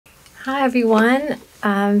Hi, everyone.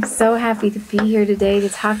 I'm so happy to be here today to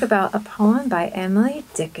talk about a poem by Emily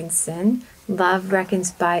Dickinson, Love Reckons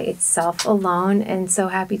by Itself Alone, and so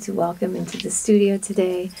happy to welcome into the studio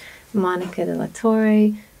today Mónica de la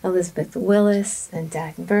Torre, Elizabeth Willis, and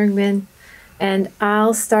Dan Bergmann. And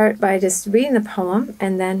I'll start by just reading the poem,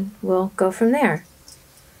 and then we'll go from there.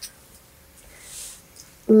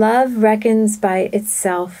 Love reckons by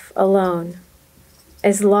itself alone.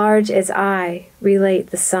 As large as I relate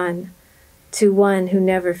the sun to one who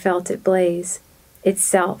never felt it blaze,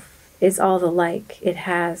 itself is all the like it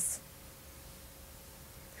has.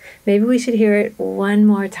 Maybe we should hear it one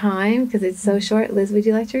more time because it's so short. Liz, would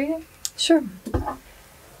you like to read it? Sure.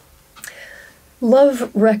 Love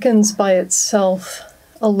reckons by itself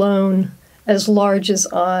alone, as large as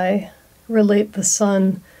I relate the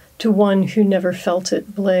sun to one who never felt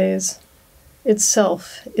it blaze.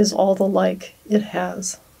 Itself is all the like it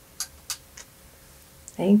has.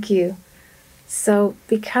 Thank you. So,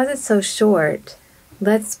 because it's so short,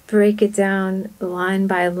 let's break it down line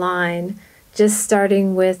by line, just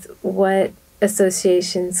starting with what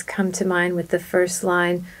associations come to mind with the first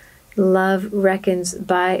line, love reckons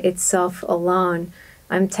by itself alone.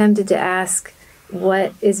 I'm tempted to ask,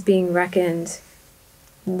 what is being reckoned?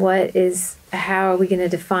 How are we going to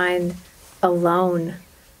define alone?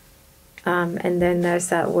 And then there's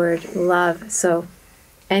that word love. So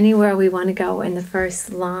anywhere we want to go in the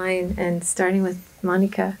first line, and starting with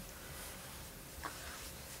Mónica.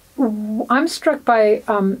 I'm struck by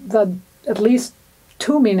the at least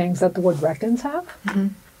two meanings that the word reckons have.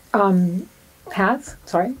 Mm-hmm.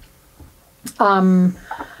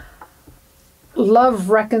 Love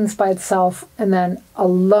reckons by itself, and then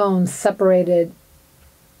alone, separated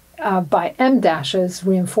by M dashes,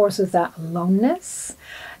 reinforces that aloneness.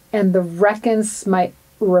 And the reckons might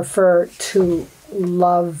refer to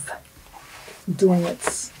love doing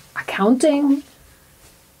its counting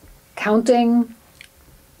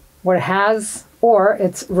what it has, or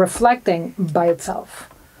it's reflecting by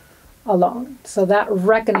itself alone. So that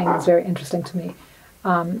reckoning is very interesting to me.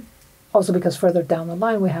 Also because further down the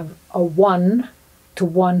line we have a one to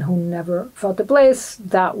one who never felt the blaze.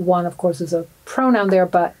 That one, of course, is a pronoun there,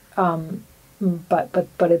 but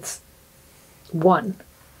it's one.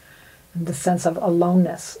 And the sense of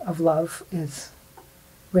aloneness of love is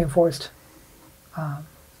reinforced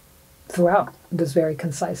throughout this very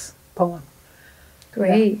concise poem.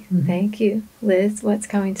 Great. Yeah. Mm-hmm. Thank you. Liz, what's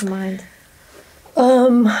coming to mind?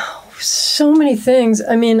 So many things.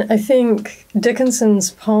 I mean, I think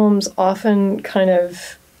Dickinson's poems often kind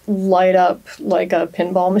of light up like a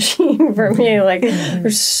pinball machine for me. Like,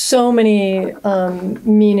 there's so many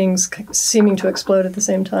meanings seeming to explode at the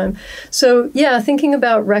same time. So yeah, thinking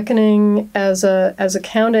about reckoning as a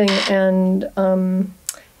counting and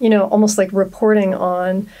almost like reporting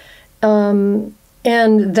on, and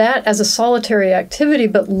that as a solitary activity.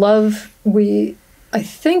 But love, I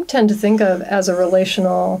think tend to think of as a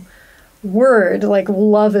relational word. Like,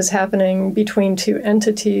 love is happening between two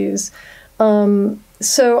entities.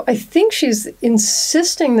 So I think she's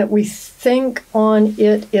insisting that we think on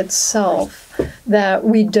it itself, that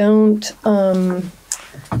we don't,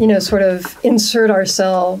 sort of insert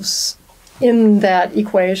ourselves in that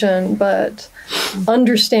equation, but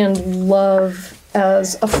understand love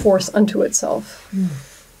as a force unto itself.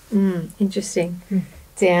 Interesting.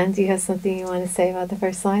 Dan, do you have something you want to say about the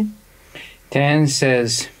first line? Dan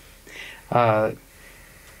says,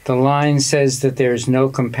 the line says that there's no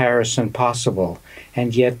comparison possible,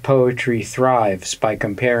 and yet poetry thrives by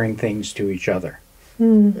comparing things to each other.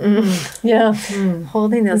 Yeah.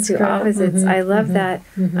 Holding those two opposites. I love that.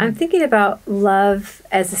 I'm thinking about love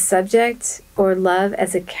as a subject or love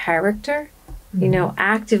as a character,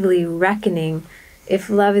 actively reckoning. If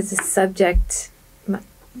love is a subject,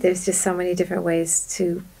 there's just so many different ways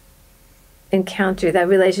to encounter that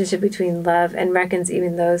relationship between love and reckons.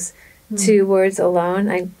 Even those two words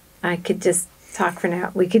alone, I could just talk for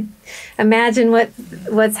now. We could imagine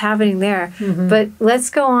what's happening there. But let's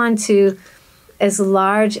go on to as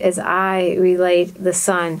large as I relate the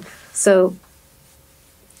sun. So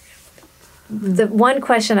the one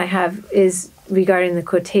question I have is regarding the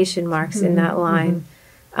quotation marks in that line.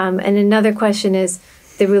 And another question is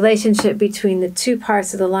the relationship between the two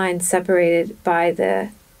parts of the line separated by the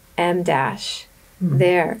M dash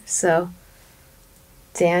there. So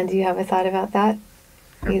Dan, do you have a thought about that?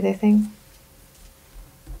 Either thing?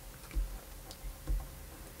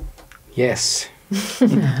 Yes.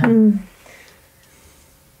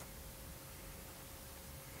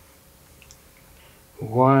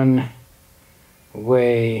 One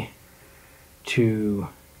way to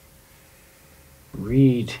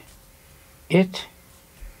read it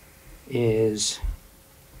is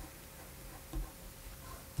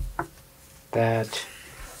that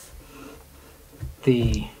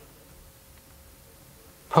the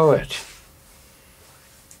poet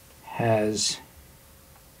has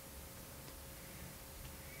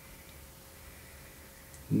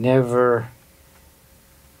never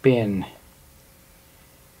been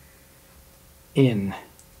in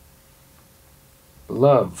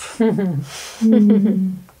love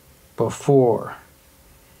before,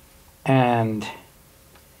 and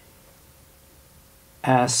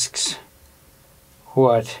asks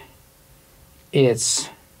what it's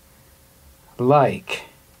like,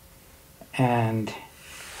 and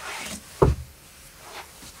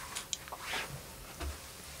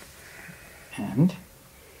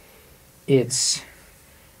it's as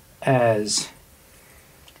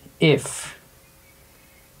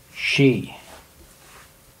if she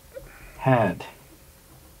had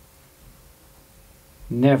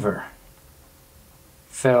never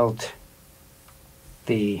felt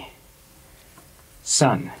the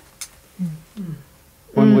sun.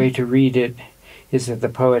 One way to read it is that the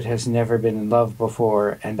poet has never been in love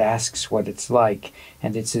before and asks what it's like,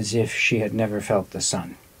 and it's as if she had never felt the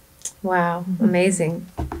sun. Wow, amazing.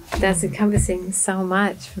 That's encompassing so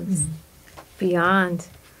much from beyond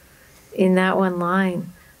in that one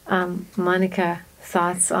line. Mónica,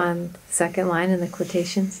 thoughts on the second line in the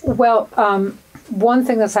quotations? Well, one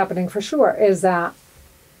thing that's happening for sure is that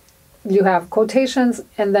you have quotations,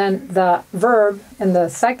 and then the verb in the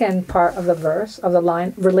second part of the verse, of the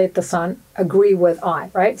line, relate the sun, agree with I,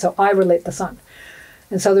 right? So I relate the sun.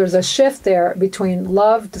 And so there's a shift there between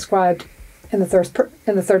love described in the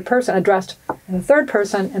third person, addressed in the third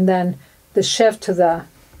person, and then the shift to the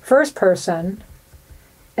first person.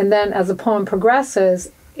 And then as the poem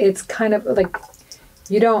progresses, it's kind of like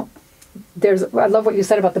I love what you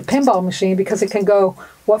said about the pinball machine, because it can go,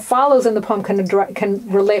 what follows in the poem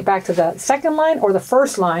can relate back to the second line or the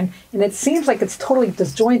first line, and it seems like it's totally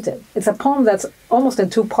disjointed. It's a poem that's almost in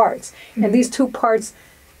two parts, and these two parts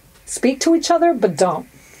speak to each other but don't.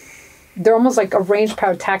 They're almost like arranged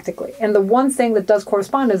parotactically. And the one thing that does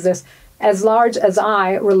correspond is this: as large as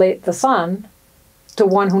I relate the sun to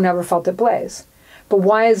one who never felt it blaze. But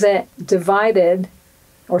why is it divided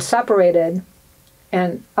or separated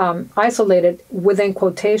and isolated within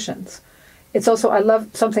quotations? It's also, I love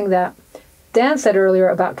something that Dan said earlier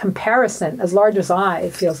about comparison. As large as I,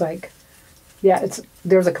 it feels like,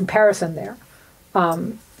 there's a comparison there.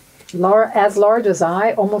 As large as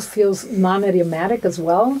I almost feels non-idiomatic as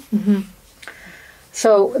well. Mm-hmm.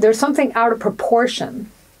 So there's something out of proportion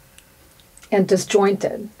and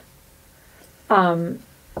disjointed. And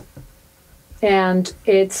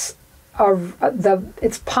it's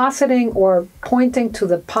it's positing or pointing to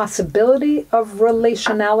the possibility of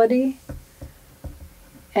relationality,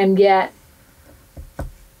 and yet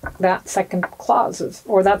that second clause is,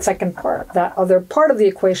 or that second part, that other part of the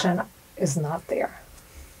equation is not there.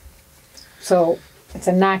 So it's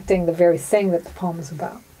enacting the very thing that the poem is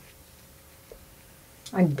about.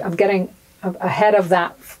 I'm getting ahead of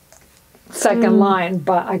that second line,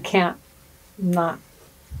 but I can't not.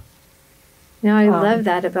 No, I love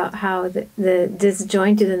that about how the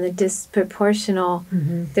disjointed and the disproportional,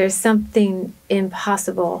 there's something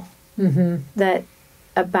impossible that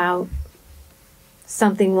about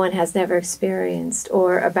something one has never experienced,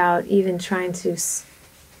 or about even trying to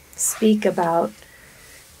speak about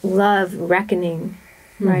love reckoning,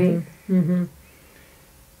 right?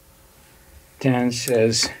 Dan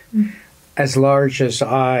says, as large as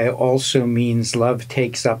I also means love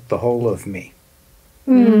takes up the whole of me.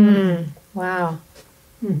 Wow.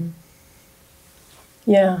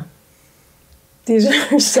 Yeah. These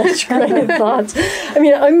are such great thoughts. I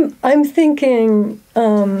mean, I'm thinking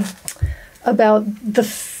about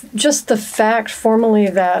just the fact formally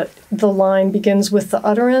that the line begins with the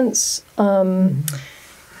utterance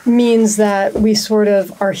means that we sort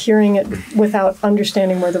of are hearing it without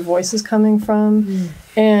understanding where the voice is coming from.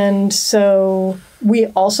 And so we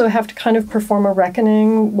also have to kind of perform a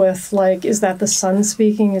reckoning with, like, is that the sun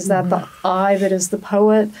speaking? Is that the I that is the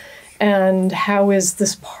poet? And how is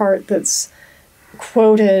this part that's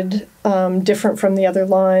quoted different from the other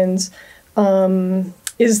lines?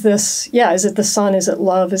 Is it the sun? Is it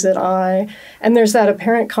love? Is it I? And there's that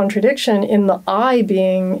apparent contradiction in the I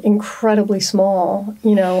being incredibly small,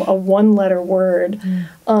 a one-letter word.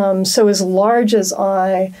 So as large as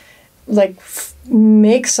I,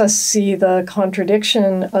 makes us see the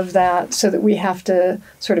contradiction of that, so that we have to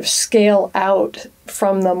sort of scale out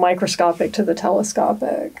from the microscopic to the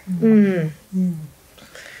telescopic.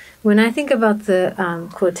 When I think about the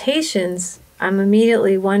quotations, I'm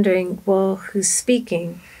immediately wondering, well, who's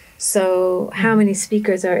speaking? So how many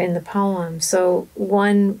speakers are in the poem? So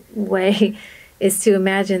one way is to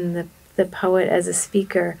imagine the poet as a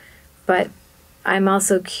speaker, but I'm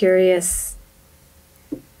also curious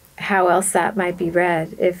how else that might be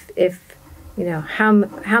read. If you know,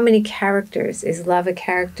 how many characters? Is love a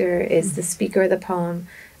character? Is the speaker of the poem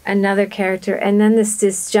another character? And then this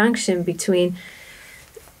disjunction between,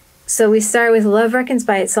 so we start with love reckons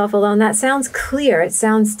by itself alone. That sounds clear. It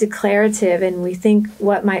sounds declarative, and we think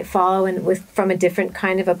what might follow from a different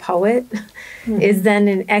kind of a poet is then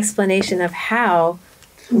an explanation of how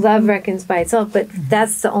love reckons by itself. But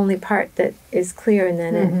that's the only part that is clear, and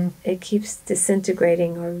then it keeps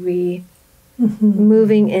disintegrating or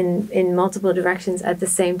moving in multiple directions at the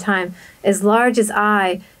same time. As large as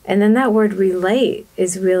I, and then that word relate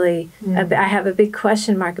is really, I have a big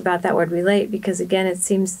question mark about that word relate, because again, it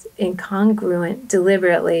seems incongruent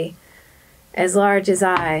deliberately. As large as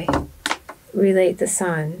I relate the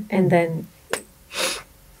sun, and then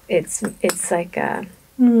it's like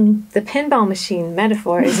the pinball machine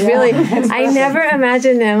metaphor is really, I never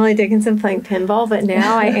imagined Emily Dickinson playing pinball, but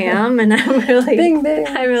now I am, and I'm really, bing, bing.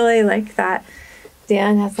 I really like that.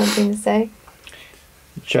 Dan has something to say?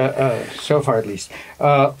 So far at least.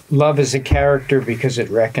 Love is a character because it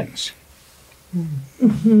reckons.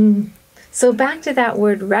 So back to that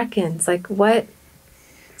word reckons, like what,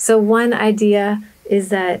 so one idea is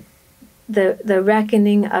that the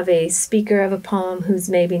reckoning of a speaker of a poem who's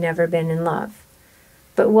maybe never been in love.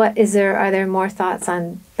 But are there more thoughts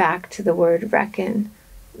on back to the word reckon?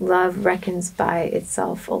 Love reckons by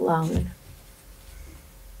itself alone.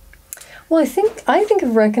 Well, I think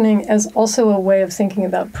of reckoning as also a way of thinking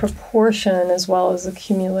about proportion as well as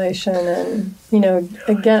accumulation. And, you know,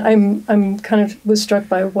 again, I'm kind of was struck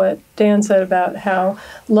by what Dan said about how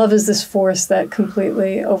love is this force that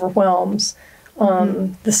completely overwhelms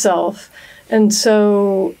the self. And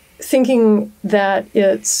so thinking that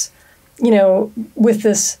it's, you know, with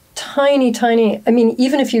this tiny, I mean,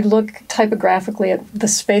 even if you look typographically at the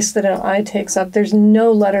space that an I takes up, there's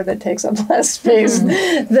no letter that takes up less space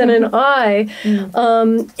than an I.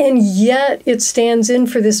 And yet it stands in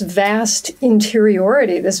for this vast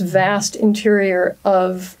interiority, this vast interior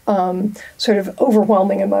of sort of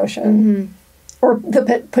overwhelming emotion, or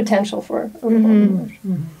the potential for overwhelming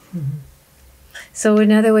emotion. So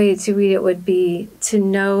another way to read it would be to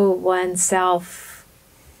know oneself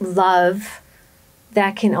love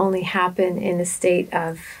that can only happen in a state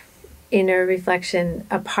of inner reflection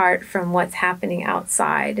apart from what's happening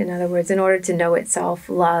outside. In other words, in order to know itself,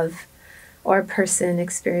 love, or a person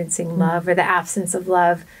experiencing love or the absence of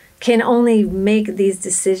love can only make these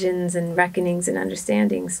decisions and reckonings and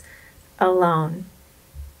understandings alone.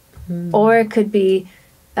 Or it could be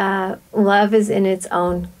love is in its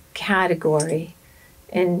own category.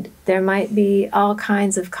 And there might be all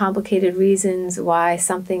kinds of complicated reasons why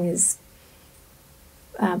something is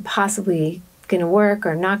possibly going to work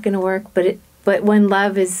or not going to work. But when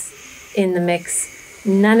love is in the mix,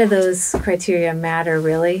 none of those criteria matter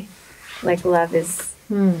really. Like love is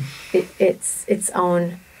it's its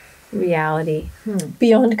own reality.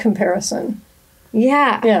 Beyond comparison.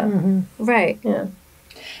 Yeah. Yeah. Right. Yeah.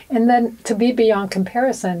 And then to be beyond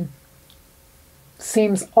comparison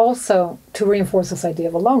seems also to reinforce this idea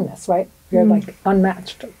of aloneness, right? You're like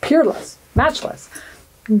unmatched, peerless, matchless.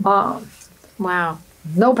 Wow.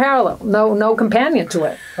 No parallel, no companion to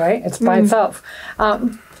it, right? It's by itself.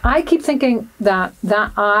 I keep thinking that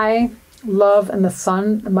I, love, and the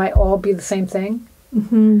sun might all be the same thing,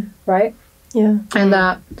 right? Yeah. And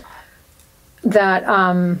that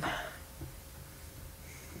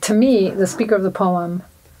to me, the speaker of the poem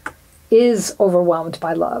is overwhelmed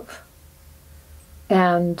by love.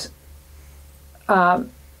 And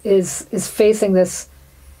is facing this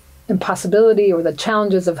impossibility or the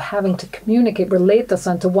challenges of having to relate the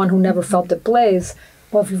sun to one who never felt it blaze.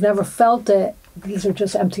 Well, if you've never felt it, these are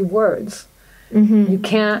just empty words. You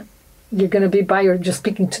can't. You're going to be just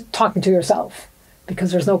talking to yourself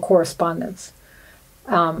because there's no correspondence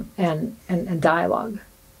and dialogue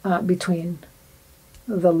between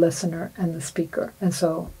the listener and the speaker, and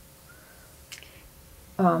so.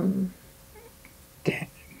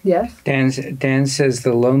 Yes? Dan says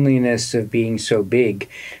the loneliness of being so big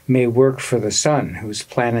may work for the sun, whose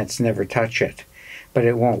planets never touch it, but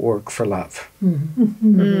it won't work for love.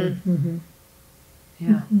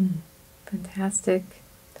 Yeah. Fantastic.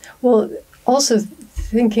 Well, also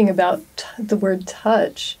thinking about the word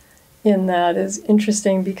touch in that is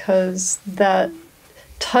interesting because that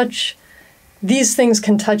touch, these things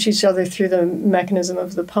can touch each other through the mechanism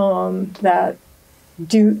of the poem that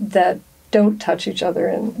don't touch each other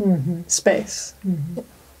in space.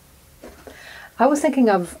 I was thinking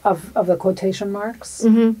of the quotation marks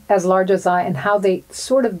as large as I, and how they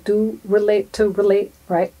sort of do relate,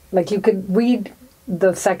 right? Like you could read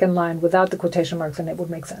the second line without the quotation marks and it would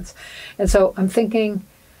make sense. And so I'm thinking,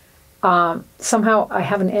 somehow I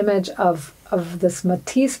have an image of this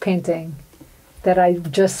Matisse painting that I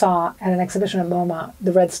just saw at an exhibition at MoMA,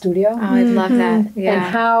 the Red Studio. Oh, I love that. Yeah. And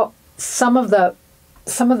how some of the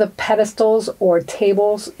pedestals or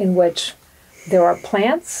tables in which there are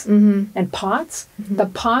plants and pots. The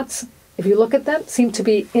pots, if you look at them, seem to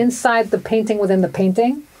be inside the painting within the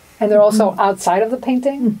painting, and they're also outside of the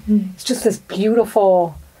painting. It's just this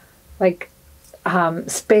beautiful, like,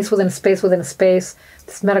 space within a space within a space,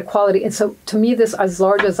 this meta quality. And so to me, this as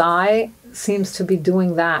large as I seems to be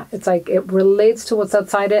doing that. It's like it relates to what's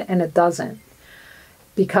outside it and it doesn't.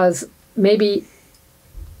 Because maybe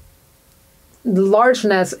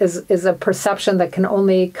largeness is a perception that can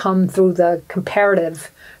only come through the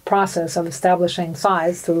comparative process of establishing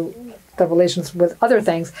size through the relations with other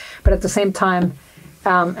things. But at the same time,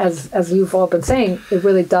 as you've all been saying, it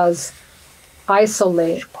really does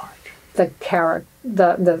isolate the character,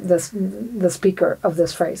 the speaker of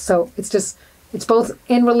this phrase. So it's both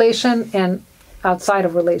in relation and outside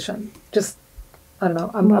of relation. Just, I don't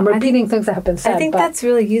know. I'm repeating things that have been said. I think that's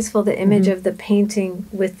really useful, the image of the painting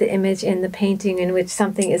with the image in the painting in which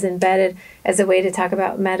something is embedded as a way to talk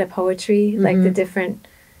about meta poetry, like the different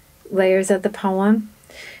layers of the poem.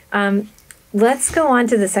 Let's go on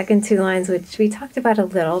to the second two lines, which we talked about a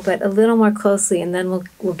little, but a little more closely, and then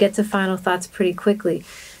we'll get to final thoughts pretty quickly.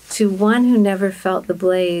 To one who never felt the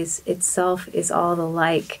blaze, itself is all the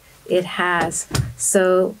like it has.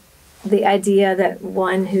 So the idea that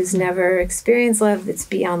one who's never experienced love, that's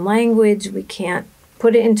beyond language, we can't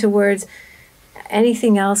put it into words.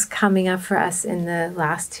 Anything else coming up for us in the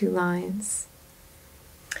last two lines?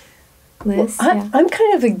 Liz? Well, I'm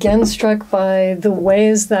kind of again struck by the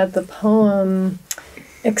ways that the poem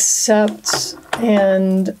accepts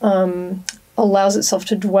and allows itself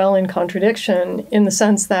to dwell in contradiction, in the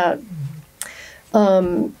sense that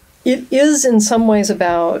it is in some ways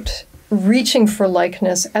about reaching for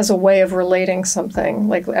likeness as a way of relating something,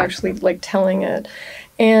 like actually like telling it.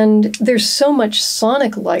 And there's so much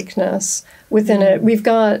sonic likeness within it. We've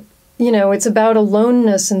got, it's about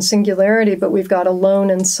aloneness and singularity, but we've got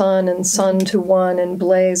alone and sun to one and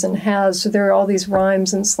blaze and has. So there are all these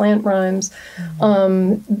rhymes and slant rhymes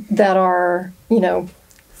that are,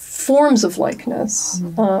 forms of likeness,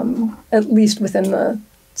 at least within the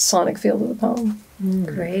sonic field of the poem.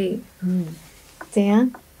 Great.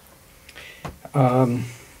 Dan?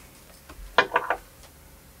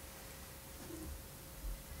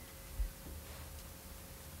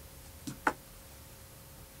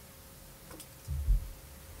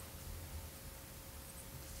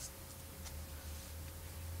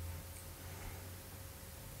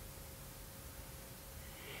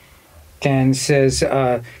 Dan says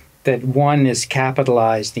that one is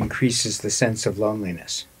capitalized increases the sense of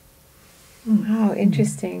loneliness. Wow,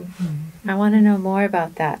 interesting. I want to know more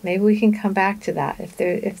about that. Maybe we can come back to that.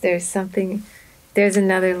 If there's something, there's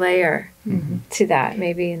another layer to that,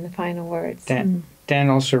 maybe in the final words. Dan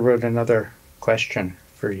also wrote another question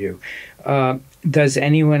for you. Does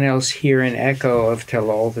anyone else hear an echo of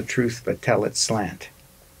tell all the truth but tell it slant?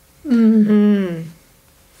 I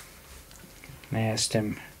asked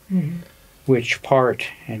him which part,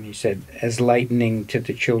 and he said, as lightning to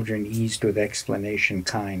the children eased with explanation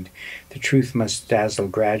kind, the truth must dazzle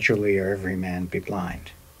gradually or every man be blind.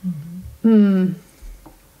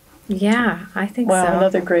 Yeah, I think so. Wow,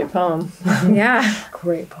 another great poem. Yeah.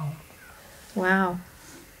 Great poem. Wow.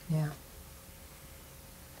 Yeah.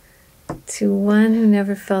 To one who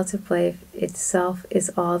never felt a blade, itself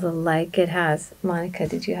is all the like it has. Mónica,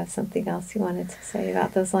 did you have something else you wanted to say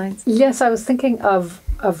about those lines? Yes, I was thinking of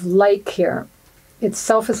like here.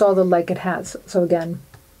 Itself is all the like it has. So again,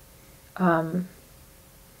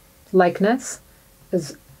 likeness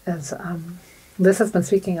is, as Liz has been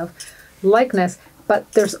speaking of, likeness,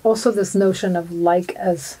 but there's also this notion of like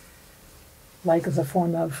as a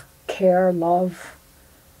form of care, love,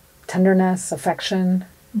 tenderness, affection.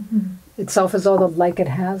 Itself is all the like it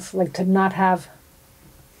has. Like to not have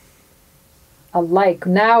a like.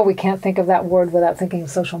 Now we can't think of that word without thinking of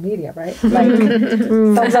social media, right? Like,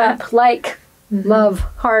 thumbs up, like, love,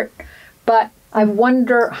 heart. But I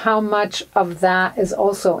wonder how much of that is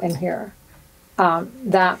also in here.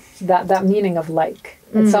 That meaning of like.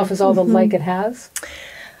 Itself is all the like it has.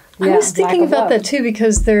 I was thinking about that too,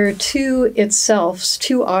 because there are two itselfs,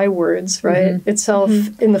 two I words, right? Itself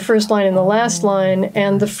in the first line and the last line,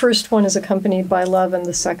 and the first one is accompanied by love and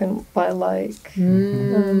the second by like.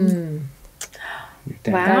 Wow.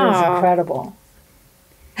 That is incredible.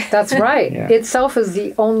 That's right. Yeah. Itself is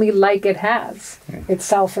the only like it has. Yeah.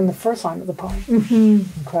 Itself in the first line of the poem.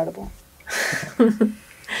 Incredible.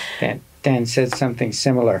 Dan said something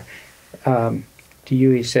similar to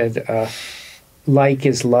you. He said, like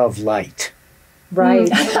is love light.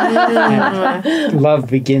 Right. And love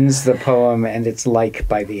begins the poem and it's like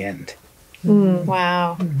by the end.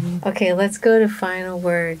 Wow. Okay, let's go to final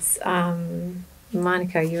words.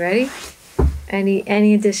 Mónica, are you ready?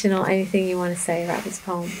 Any additional, anything you want to say about this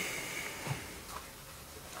poem?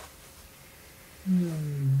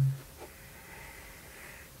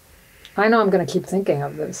 I know I'm going to keep thinking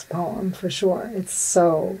of this poem for sure. It's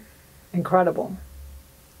so incredible.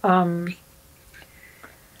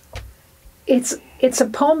 It's a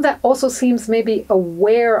poem that also seems maybe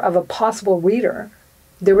aware of a possible reader.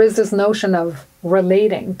 There is this notion of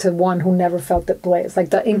relating to one who never felt it blaze,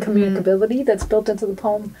 like the incommunicability that's built into the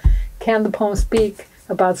poem. Can the poem speak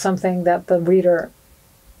about something that the reader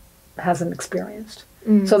hasn't experienced?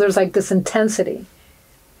 So there's like this intensity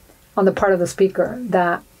on the part of the speaker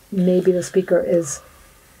that maybe the speaker is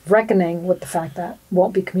reckoning with the fact that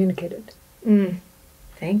won't be communicated.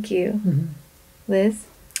 Thank you. Liz?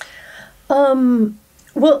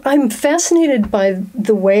 Well, I'm fascinated by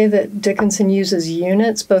the way that Dickinson uses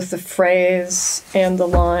units, both the phrase and the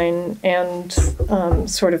line and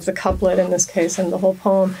sort of the couplet in this case and the whole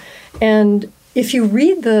poem. And if you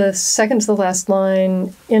read the second to the last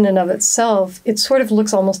line in and of itself, it sort of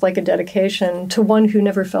looks almost like a dedication to one who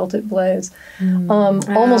never felt it blaze.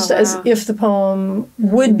 Almost as if the poem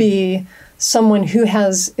would be someone who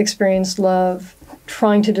has experienced love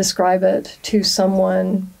trying to describe it to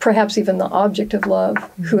someone, perhaps even the object of love,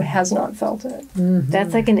 who has not felt it.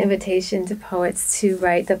 That's like an invitation to poets to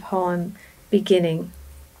write the poem beginning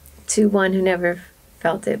to one who never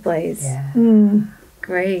felt it blaze.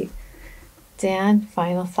 Great. Dan,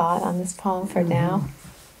 final thought on this poem for now?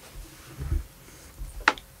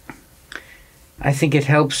 I think it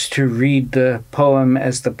helps to read the poem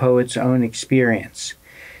as the poet's own experience.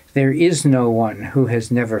 There is no one who has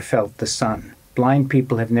never felt the sun. Blind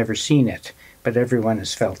people have never seen it, but everyone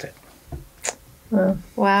has felt it.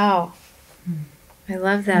 Wow. I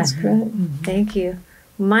love that. That's great. Thank you.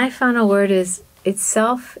 My final word is,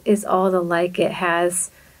 itself is all the like it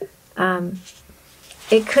has.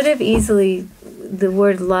 It could have easily, the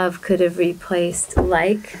word love could have replaced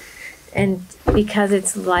like, and because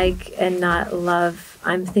it's like and not love,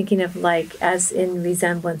 I'm thinking of like as in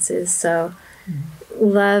resemblances. So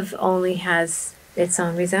love only has its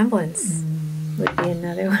own resemblance, would be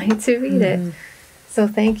another way to read it. So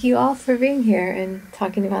thank you all for being here and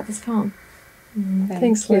talking about this poem.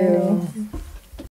 Thanks, Laynie.